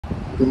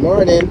Good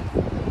morning.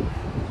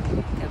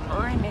 Good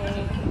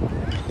morning.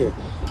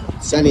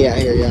 Sunny out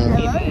here, y'all.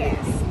 It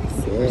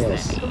is.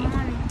 Yes. Good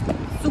morning.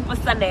 Super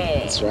Sunday.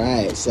 That's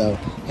right. So,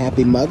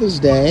 happy Mother's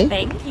Day.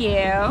 Thank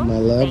you. My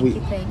love.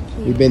 Thank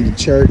you. We've been to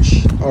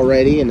church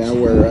already, and now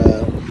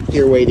we're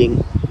here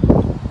waiting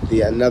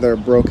another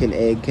Broken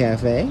Egg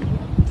Cafe.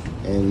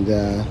 And,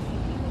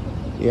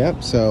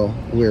 yep, so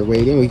we're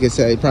waiting. We could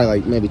say probably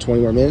like maybe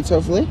 20 more minutes,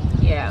 hopefully.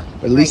 Yeah.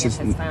 But at least it's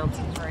found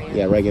some friends.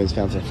 Yeah, Reagan's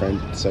found some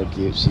friend. So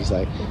cute. She's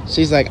like,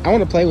 I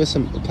want to play with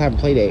have a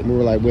play date. And we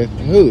were like, with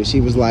who?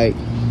 She was like,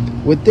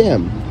 with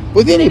them,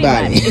 with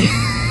anybody.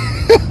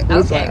 I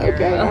was Okay, like, okay,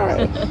 girl. all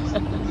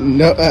right.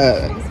 No,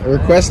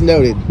 request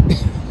noted.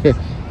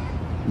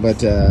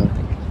 But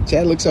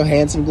Chad looks so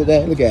handsome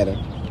today. Look at him.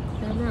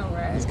 I know,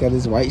 right? He's got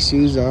his white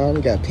shoes on.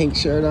 He got a pink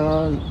shirt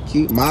on.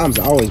 Cute. Mom's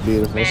always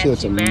beautiful. She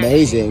looks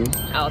amazing.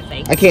 Oh,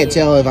 thank you. I can't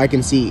tell if I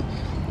can see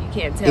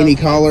Can't tell any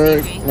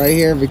color right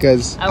here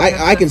because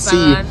I can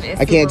see.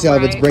 I can't tell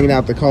if it's bringing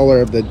out the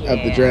color of the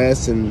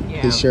dress and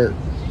his shirt.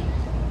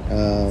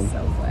 So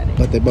funny.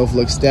 But they both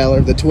look stellar.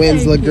 The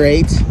twins look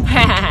great.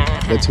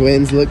 The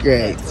twins look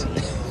great.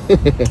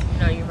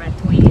 No, you're my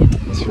twin.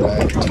 That's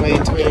right.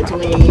 Twin.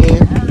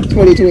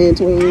 20 twin.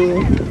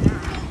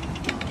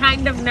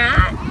 Kind of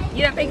not.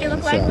 You don't think you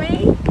look like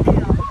me?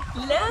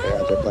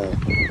 No.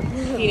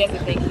 He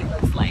doesn't think he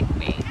looks like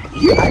me.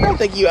 I don't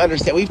think you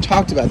understand. We've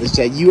talked about this,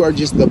 Chad. You are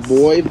just the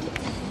boy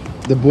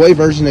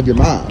version of your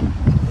mom.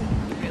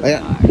 I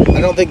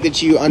don't think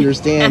that you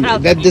understand.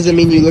 That doesn't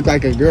mean you look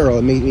like a girl.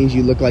 It means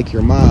you look like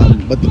your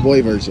mom, but the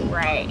boy version.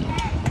 Right.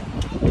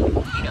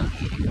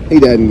 He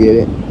doesn't get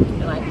it.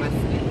 You're like my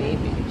sweet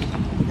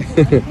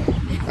baby.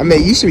 I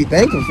mean, you should be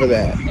thankful for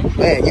that.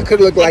 Man, you could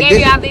look like this.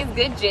 You have these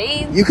good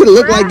genes. You could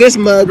look like this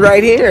mug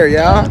right here,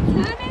 y'all.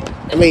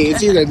 I mean,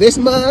 it's either this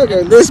mug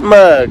or this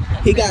mug.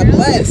 He got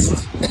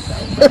blessed.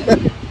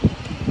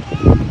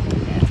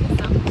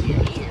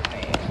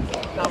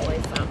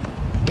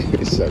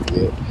 It's so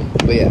good.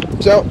 But yeah,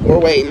 so we're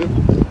waiting,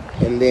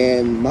 and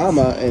then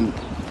Mama and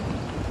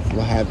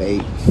we'll have a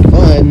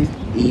fun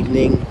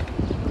evening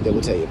that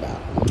we'll tell you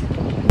about.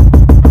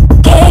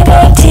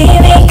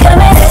 GabeBabeTV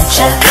coming at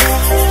ya.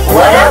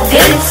 What up,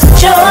 peeps?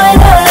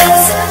 Join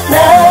us.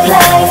 Love,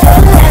 life,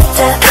 and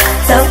laughter.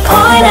 The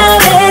point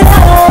of it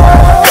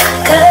all.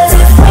 'Cause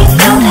if we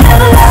don't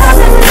have love,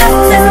 then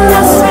nothing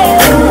else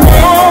really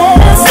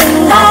matters.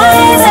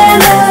 Highs and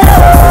the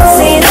lows,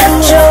 see the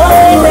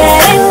joy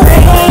that it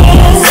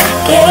brings.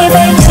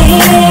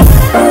 GabeBabeTV.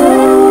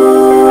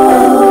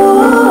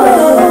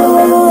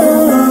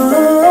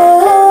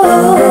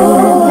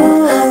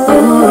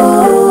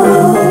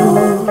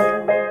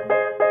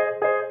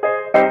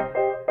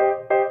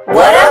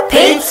 What up,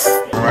 peeps?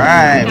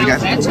 Alright, we got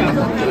some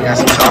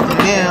chocolate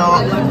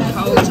milk.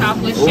 Whole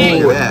chocolate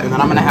shake. Ooh, yeah. And then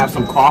I'm gonna have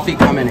some coffee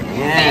coming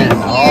in.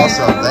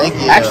 Awesome, thank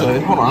you. Actually,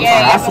 hold on,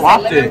 I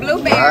swapped it.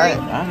 Alright,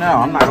 I know,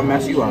 I'm not gonna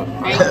mess you up.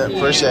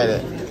 appreciate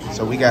it.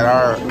 So we got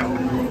our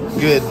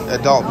good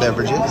adult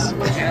beverages.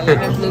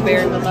 Lemon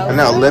blueberry mimosa. I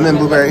know, lemon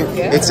blueberry.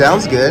 It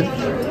sounds good.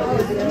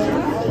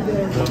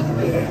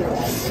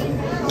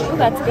 Oh,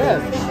 that's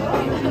good.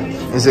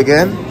 Is it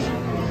good?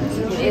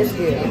 It is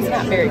good. It's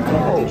not very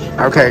cold.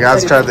 Okay,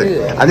 guys, try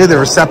the. I knew there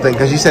was something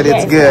because you said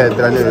it's good,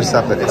 but I knew there was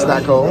something. It's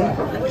not cold.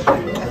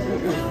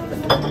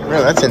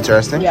 Really, that's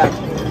interesting. Yeah.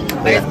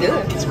 But it's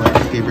good. It's my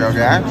Gabriel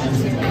guy.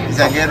 Is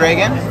that good,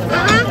 Reagan?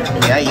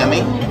 Yeah,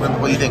 yummy.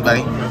 What do you think,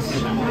 buddy?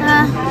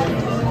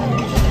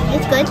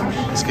 It's good.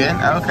 It's good?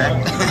 Oh, okay.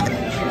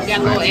 Got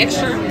a little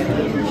extra.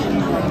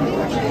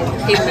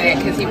 He's mad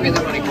because he really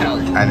wanted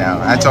Coke. I know.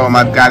 I told him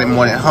I've got him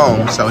one at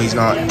home, so he's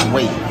going to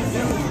wait.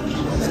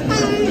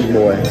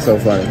 Boy, so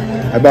funny.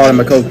 I bought him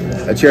a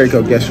cherry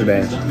Coke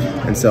yesterday,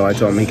 and so I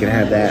told him he can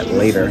have that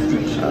later.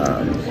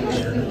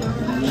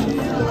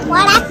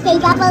 What up,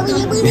 Gabe?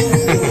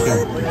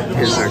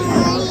 He's so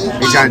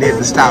cute. He's trying to hit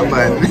the stop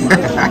button.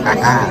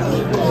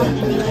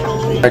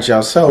 Alright,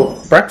 y'all. So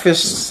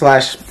breakfast /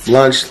 lunch /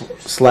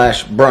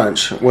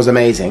 brunch was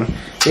amazing.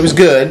 It was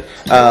good,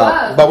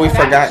 but we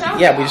forgot.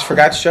 Yeah, we just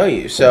forgot to show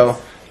you. So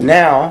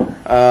now,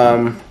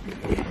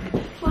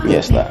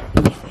 yes, that.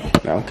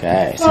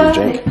 Okay, some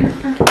drink.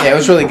 Yeah, it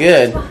was really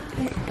good.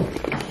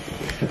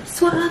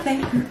 Suave.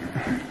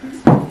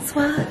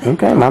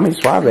 Okay, mommy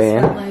suave.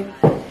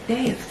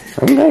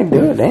 Okay,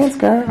 do it, dance,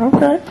 girl.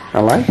 Okay, I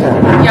like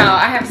that. Y'all,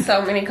 I have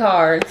so many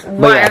cards.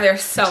 Why are there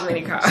so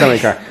many cards? So many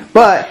cards.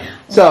 But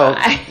so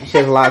she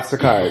has lots of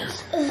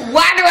cards.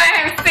 Why do I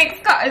have 6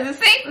 cards? Is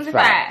it 6 or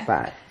 5?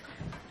 5.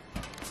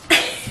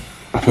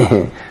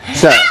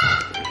 So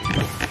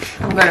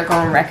I'm gonna go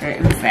on record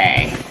and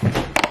say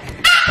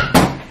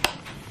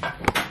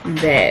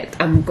that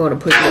I'm gonna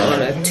put you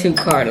on a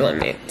 2-card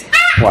limit.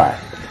 why?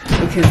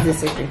 Because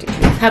this is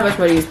ridiculous. How much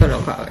money you spend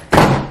on cards?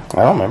 I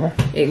don't remember.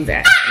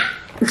 Exactly.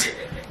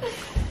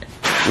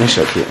 You're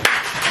so cute.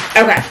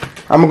 Okay.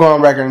 I'm gonna go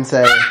on record and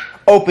say,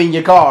 open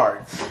your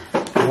cards.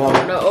 I'm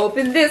gonna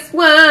open this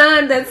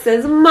one that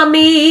says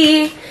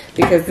 "Mommy"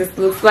 because this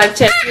looks like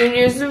Chet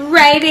Jr.'s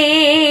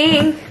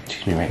writing.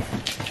 Excuse me, right?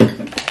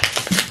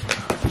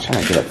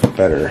 I get up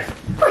better.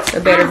 A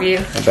better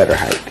view? A better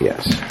height,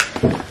 yes.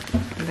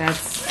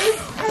 That's...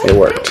 It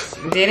worked.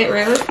 Did it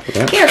really?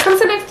 Yeah. Here, come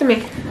sit next to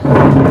me.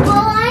 Well,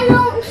 I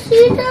don't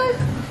see the...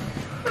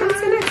 Come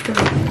sit next to me.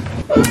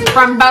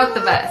 From both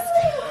of us.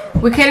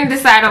 We couldn't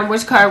decide on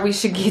which card we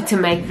should get to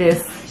make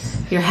this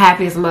your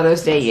happiest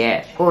Mother's Day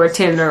yet, or a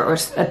tender and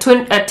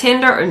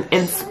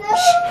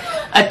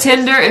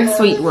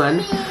sweet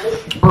one,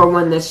 or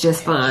one that's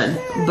just fun.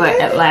 But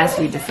at last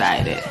we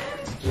decided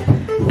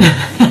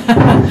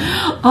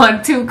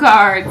on 2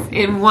 cards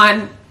in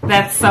one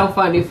that's so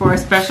funny for a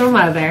special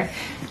mother.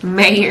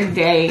 May your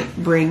day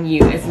bring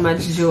you as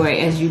much joy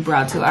as you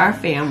brought to our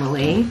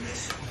family.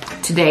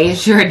 Today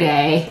is your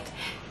day,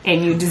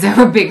 and you deserve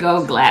a big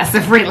old glass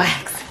of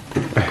relax.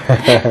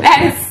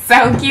 That is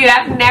so cute.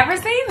 I've never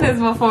seen this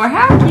before.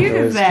 How cute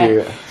is that?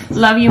 Cute.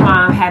 Love you,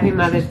 Mom. Happy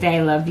Mother's Day.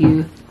 Love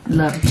you.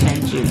 Love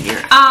Chad Jr.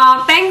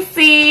 Oh, thanks,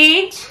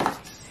 Siege.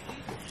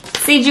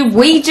 Siege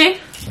Ouija.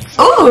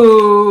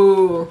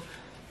 Ooh.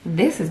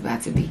 This is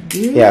about to be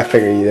good. Yeah, I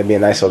figured that'd be a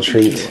nice little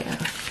treat. Yeah.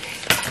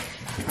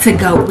 To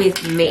go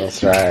with me.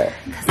 That's right.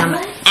 Because I'm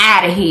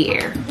out of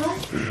here.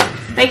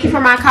 Thank you for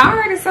my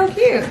card. It's so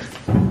cute.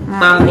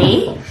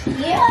 Mommy.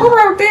 Yeah. Who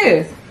wrote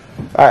this?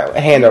 All right,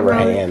 hand over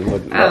hand.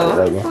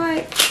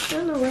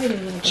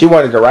 She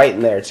wanted to write in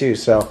there too,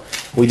 so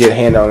we did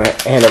hand over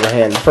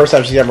hand. The first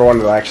time she's ever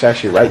wanted to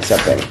actually write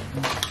something.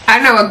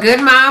 I know a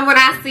good mom when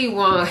I see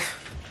one.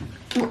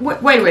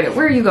 Wait a minute.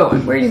 Where are you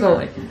going? Where are you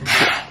going?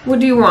 What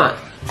do you want?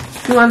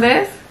 You want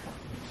this?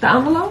 The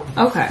envelope?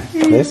 Okay.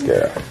 This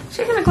girl.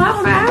 She's gonna climb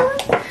on the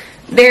island?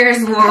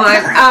 There's one.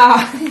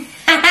 Oh.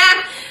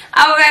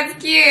 Oh, that's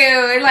cute.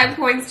 It like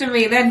points to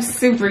me. That's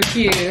super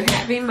cute.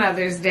 Happy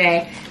Mother's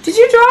Day. Did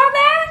you draw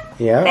that?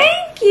 Yeah.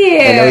 Thank you.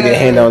 And then we did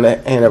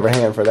hand over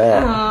hand for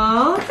that.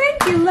 Oh,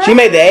 thank you. Love She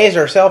made the A's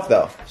herself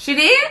though. She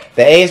did?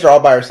 The A's are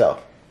all by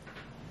herself.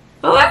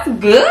 Oh, that's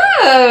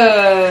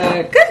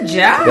good. Good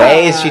job. The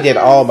A's she did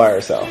all by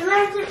herself. She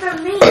learned it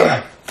from me.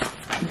 Does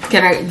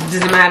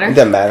it matter? It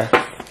doesn't matter.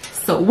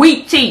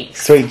 Sweet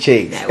cheeks. Sweet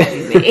cheeks. That would be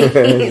me.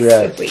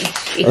 Right. Sweet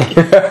cheeks.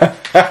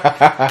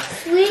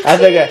 Sweet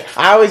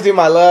I always do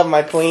my love,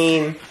 my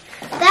queen.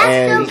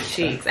 That's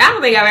Sweet cheeks. I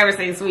don't think I've ever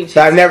seen sweet cheeks.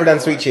 I've never done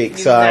sweet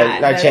cheeks, so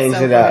I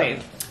changed it up. Funny.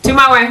 To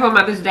my wife on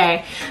Mother's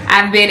Day,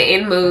 I've been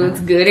in moods,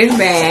 good and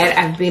bad.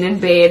 I've been in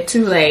bed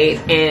too late,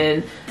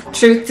 and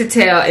truth to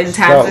tell, in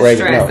times of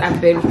stress,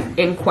 I've been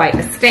in quite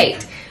a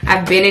state.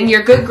 I've been in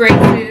your good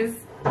graces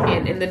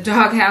and in the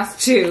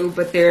doghouse too,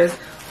 but there's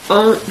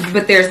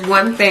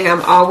one thing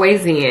I'm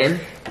always in,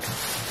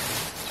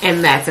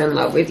 and that's in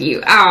love with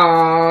you.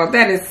 Oh,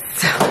 that is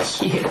so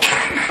cute.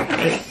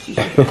 Thank you.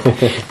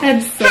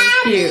 That's so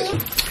cute.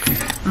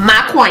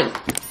 My queen.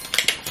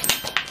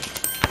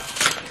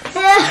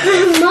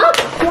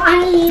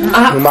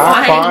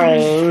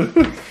 My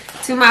queen.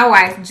 To my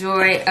wife,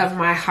 joy of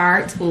my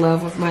heart,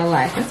 love of my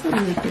life. That's a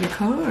really pretty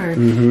card.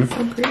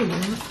 So pretty,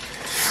 man.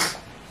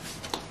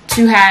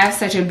 To have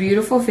such a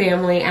beautiful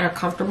family and a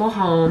comfortable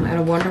home and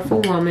a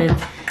wonderful woman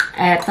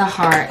at the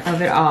heart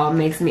of it all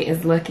makes me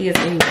as lucky as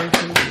anyone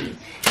can be.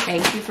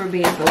 Thank you for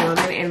being the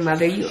woman and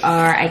mother you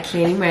are. I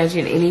can't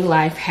imagine any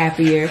life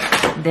happier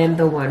than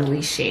the one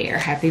we share.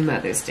 Happy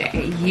Mother's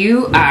Day.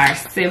 You are,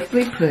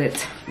 simply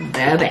put,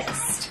 the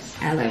best.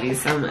 I love you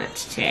so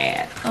much,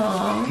 Chad.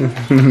 Aww.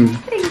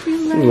 Thank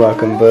you, love. You're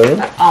welcome,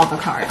 boo. All the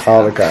cards.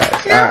 All the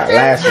cards. All right,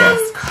 last one.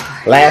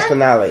 Last but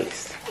not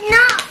least.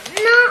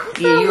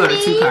 Yeah, you want a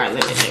 2-card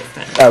limit next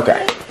time.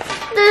 Okay.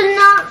 They're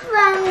not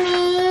from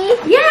me.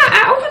 Yeah,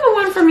 I opened the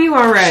one from you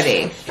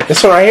already.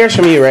 This one right here is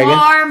from you, Reagan.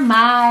 For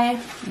my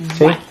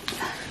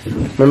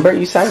wife. Remember,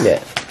 you signed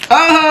it.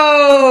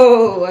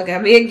 Oh, I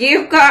got me a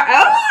gift card.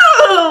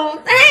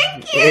 Oh,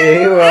 thank you.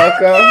 You're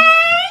welcome.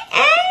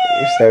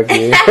 You're so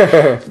cute.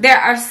 There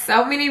are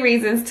so many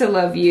reasons to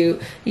love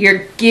you.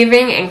 You're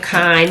giving and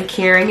kind,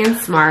 caring and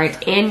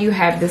smart, and you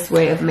have this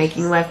way of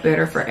making life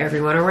better for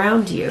everyone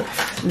around you.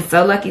 I'm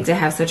so lucky to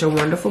have such a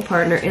wonderful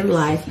partner in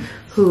life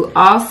who's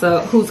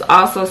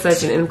also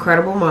such an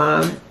incredible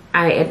mom.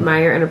 I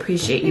admire and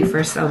appreciate you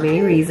for so many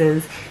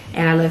reasons,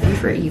 and I love you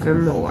for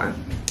even more.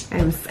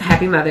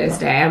 Happy Mother's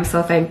Day. I'm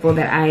so thankful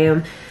that I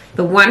am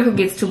the one who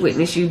gets to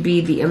witness you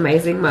be the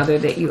amazing mother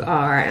that you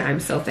are, and I'm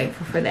so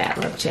thankful for that.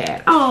 Love,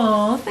 Chad.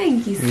 Oh,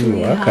 thank you, sweetheart.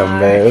 You're welcome,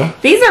 babe.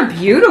 These are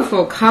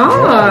beautiful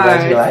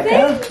cards. You like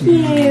thank you.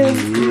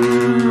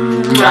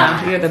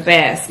 You're the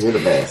best. You're the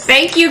best.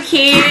 Thank you,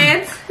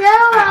 kids. You're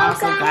I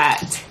also welcome.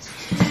 got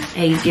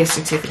a gift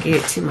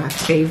certificate to my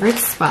favorite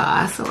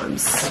spa, so I'm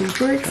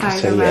super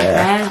excited about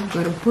that. I'm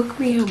going to book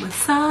me a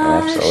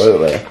massage.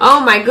 Absolutely. Oh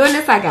my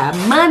goodness, I got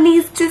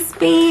monies to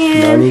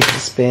spend. Money to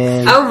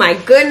spend. Oh my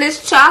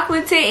goodness,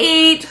 chocolate to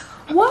eat.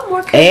 What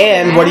more can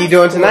And what are you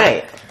doing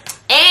tonight?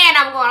 And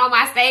I'm going on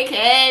my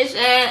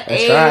staycation.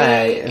 That's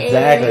right.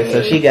 Exactly.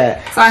 So she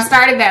got. So I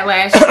started that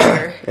last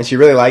year. And she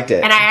really liked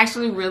it. And I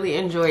actually really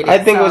enjoyed it. I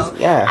think so it was,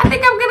 yeah. I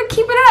think I'm going to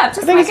keep it up.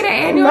 Just make it an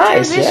annual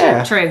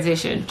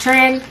transition.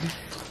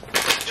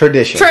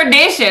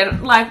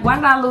 Tradition. Like, why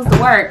did I lose the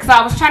word? So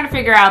I was trying to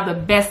figure out the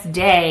best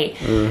day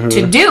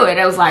to do it.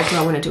 I was like, do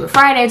I want to do it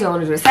Friday? Do I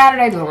want to do it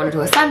Saturday? Do I want to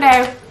do it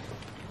Sunday?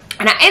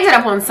 And I ended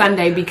up on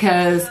Sunday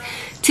because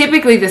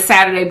typically the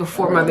Saturday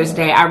before Mother's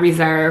Day I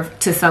reserve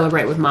to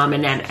celebrate with Mom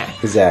and Nana.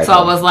 Exactly. So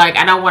I was like,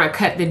 I don't want to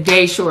cut the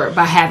day short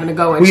by having to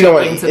go and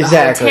check into the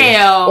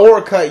hotel.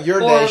 Or cut your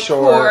day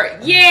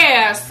short.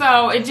 Yeah,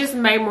 so it just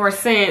made more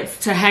sense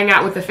to hang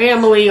out with the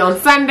family on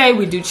Sunday.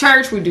 We do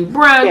church, we do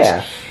brunch.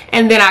 Yeah.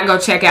 And then I go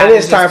check out. And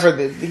it's time for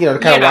the, to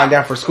kind of wind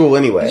down for school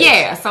anyway.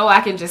 Yeah, so I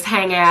can just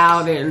hang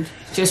out and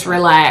just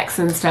relax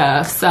and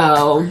stuff.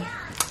 So.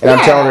 And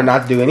I'm telling her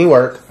not to do any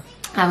work.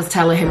 I was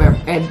telling him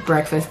at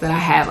breakfast that I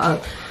have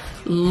a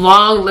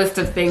long list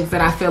of things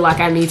that I feel like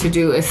I need to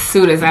do as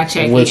soon as I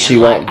check in. Which she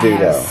won't do,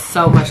 though.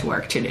 So much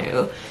work to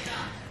do.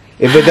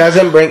 If it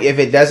doesn't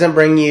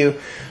bring you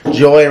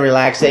joy and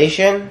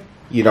relaxation,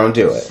 you don't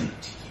do it.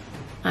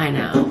 I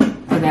know,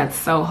 but that's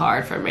so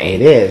hard for me.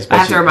 It is. I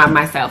have to remind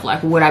myself,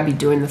 like, would I be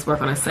doing this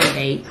work on a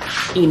Sunday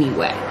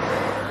anyway?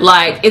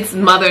 Like, it's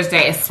Mother's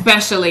Day,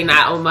 especially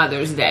not on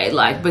Mother's Day.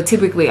 Like, but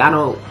typically I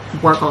don't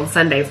work on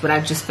Sundays, but I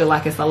just feel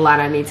like it's a lot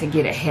I need to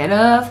get ahead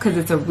of because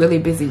it's a really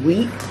busy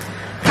week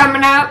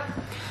coming up.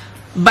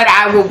 But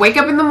I will wake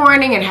up in the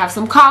morning and have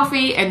some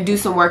coffee and do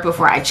some work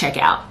before I check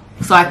out.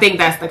 So I think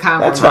that's the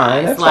compromise. That's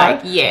fine. That's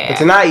like, fine. Yeah. But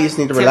tonight you just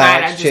need to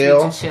relax,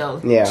 chill.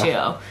 Need to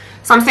chill.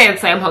 So I'm staying at the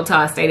same hotel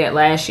I stayed at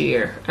last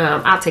year.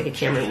 I'll take a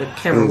camera with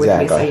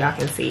me so y'all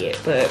can see it.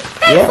 But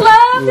thanks,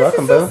 love. You're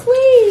welcome, so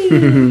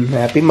sweet.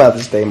 Happy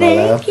Mother's Day, my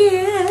love. Thank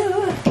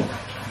you.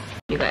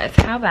 You guys,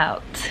 how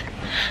about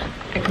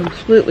I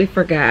completely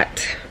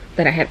forgot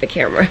that I had the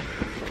camera.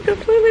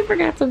 Completely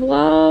forgot to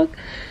vlog.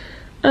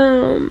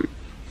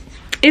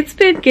 It's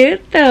been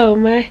good though.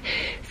 My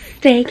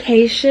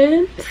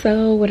staycation.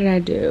 So what did I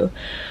do?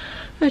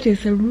 I did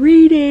some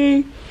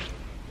reading.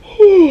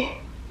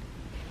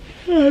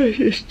 I was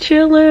just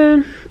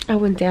chilling. I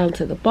went down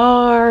to the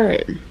bar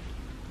and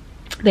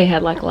they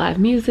had like live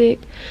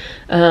music.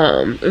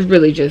 It was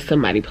really just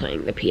somebody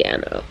playing the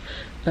piano.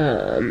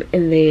 And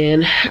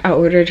then I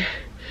ordered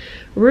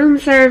room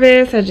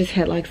service. I just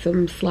had like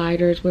some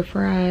sliders with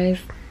fries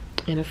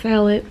and a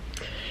salad.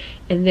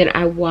 And then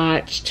I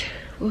watched,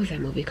 what was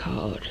that movie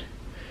called?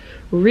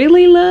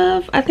 Really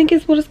Love, I think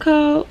is what it's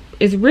called.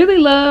 It's Really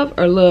Love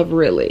or Love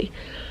Really.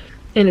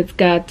 And it's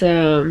got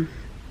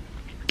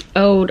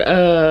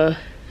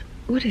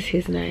what is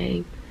his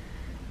name?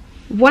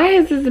 Why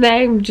has his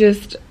name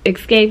just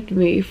escaped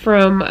me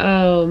from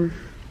all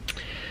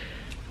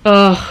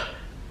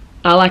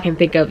I can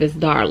think of is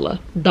Darla.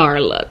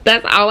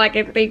 That's all I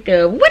can think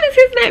of. What is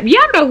his name?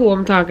 Y'all know who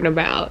I'm talking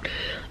about.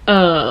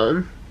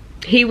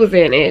 He was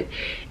in it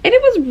and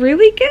it was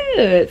really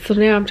good. So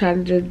now I'm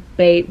trying to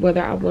debate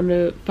whether I want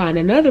to find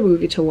another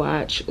movie to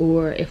watch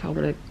or if I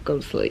want to go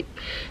to sleep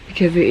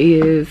because it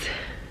is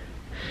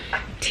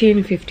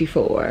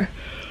 10:54.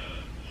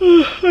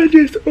 I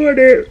just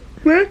ordered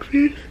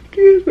breakfast,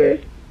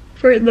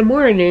 for in the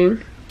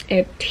morning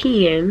at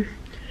 10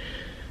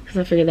 because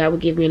I figured that would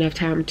give me enough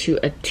time to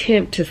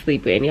attempt to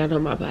sleep in. Y'all know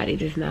my body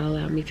does not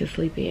allow me to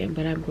sleep in,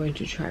 but I'm going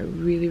to try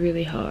really,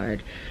 really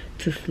hard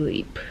to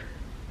sleep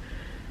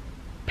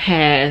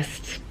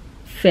past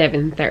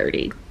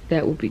 7:30.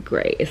 That would be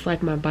great. It's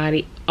like my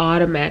body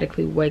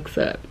automatically wakes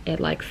up at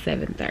like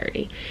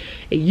 7:30.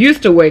 It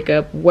used to wake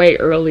up way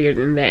earlier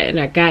than that and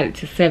I got it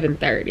to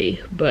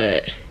 7:30,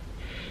 but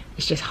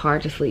it's just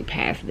hard to sleep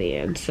past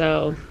then.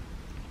 So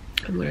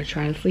I'm gonna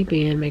try to sleep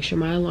in, make sure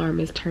my alarm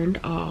is turned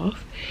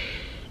off.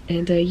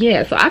 And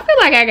yeah, so I feel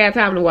like I got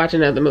time to watch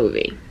another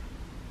movie.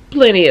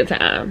 Plenty of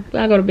time. If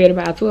I go to bed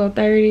about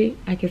 12:30,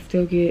 I can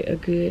still get a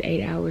good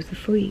 8 hours of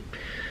sleep.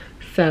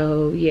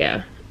 So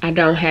yeah, I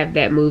don't have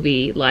that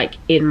movie like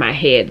in my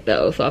head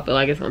though, so I feel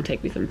like it's gonna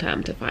take me some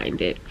time to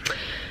find it.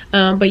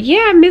 But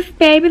yeah, I miss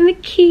Babe and the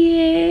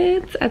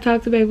kids. I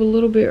talked to Babe a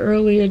little bit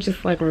earlier,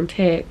 just like on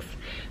text.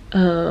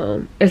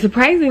 And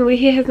surprisingly,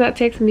 he has not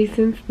texted me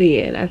since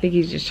then. I think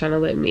he's just trying to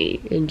let me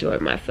enjoy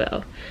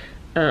myself.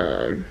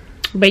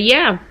 But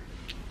yeah,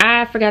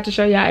 I forgot to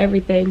show y'all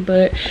everything,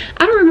 but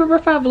I don't remember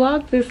if I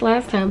vlogged this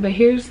last time, but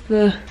here's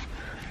the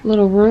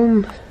little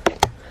room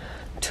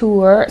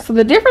tour. So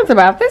the difference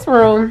about this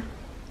room,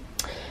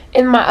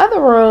 in my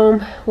other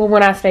room, well,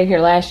 when I stayed here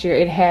last year,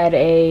 it had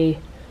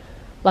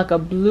like a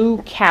blue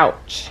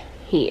couch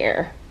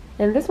here,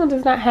 and this one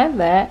does not have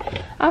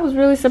that. I was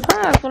really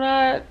surprised when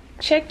I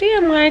checked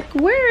in, like,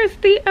 where's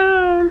the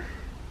where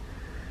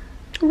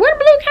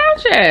the blue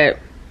couch at?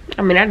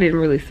 I mean, I didn't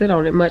really sit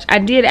on it much. I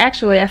did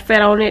actually. I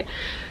sat on it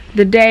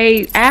the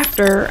day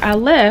after I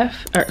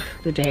left, or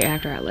the day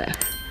after I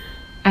left.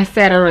 I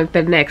sat on it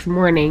the next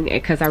morning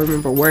because I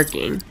remember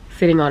working,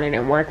 sitting on it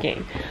and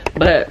working.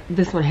 But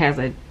this one has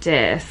a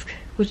desk,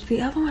 which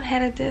the other one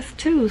had a desk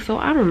too. So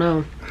I don't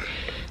know.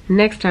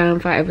 Next time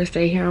if I ever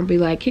stay here, I'll be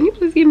like, can you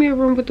please give me a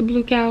room with the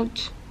blue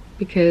couch?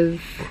 Because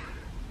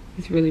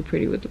it's really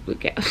pretty with the blue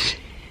couch.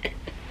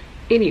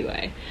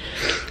 Anyway,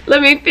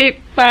 let me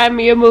find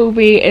me a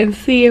movie and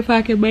see if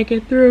I can make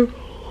it through.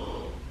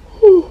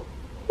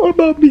 Oh I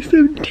bought me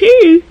some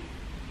tea.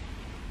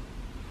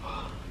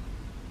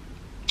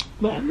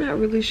 But I'm not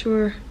really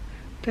sure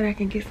that I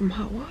can get some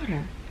hot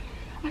water.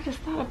 I just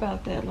thought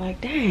about that.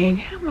 Like, dang,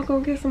 how am I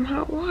gonna get some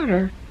hot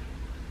water?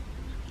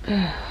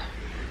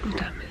 What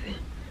time is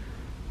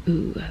it?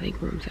 Ooh, I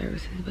think room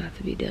service is about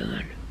to be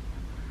done.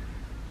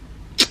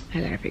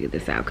 I gotta figure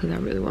this out because I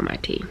really want my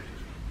tea.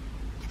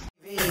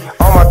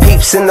 All my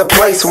peeps in the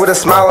place with a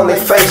smile on their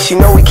face. You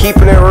know we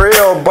keeping it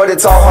real, but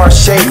it's all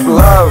heart-shaped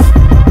love.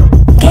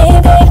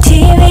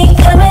 GabeBabeTV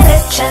coming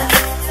at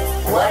ya.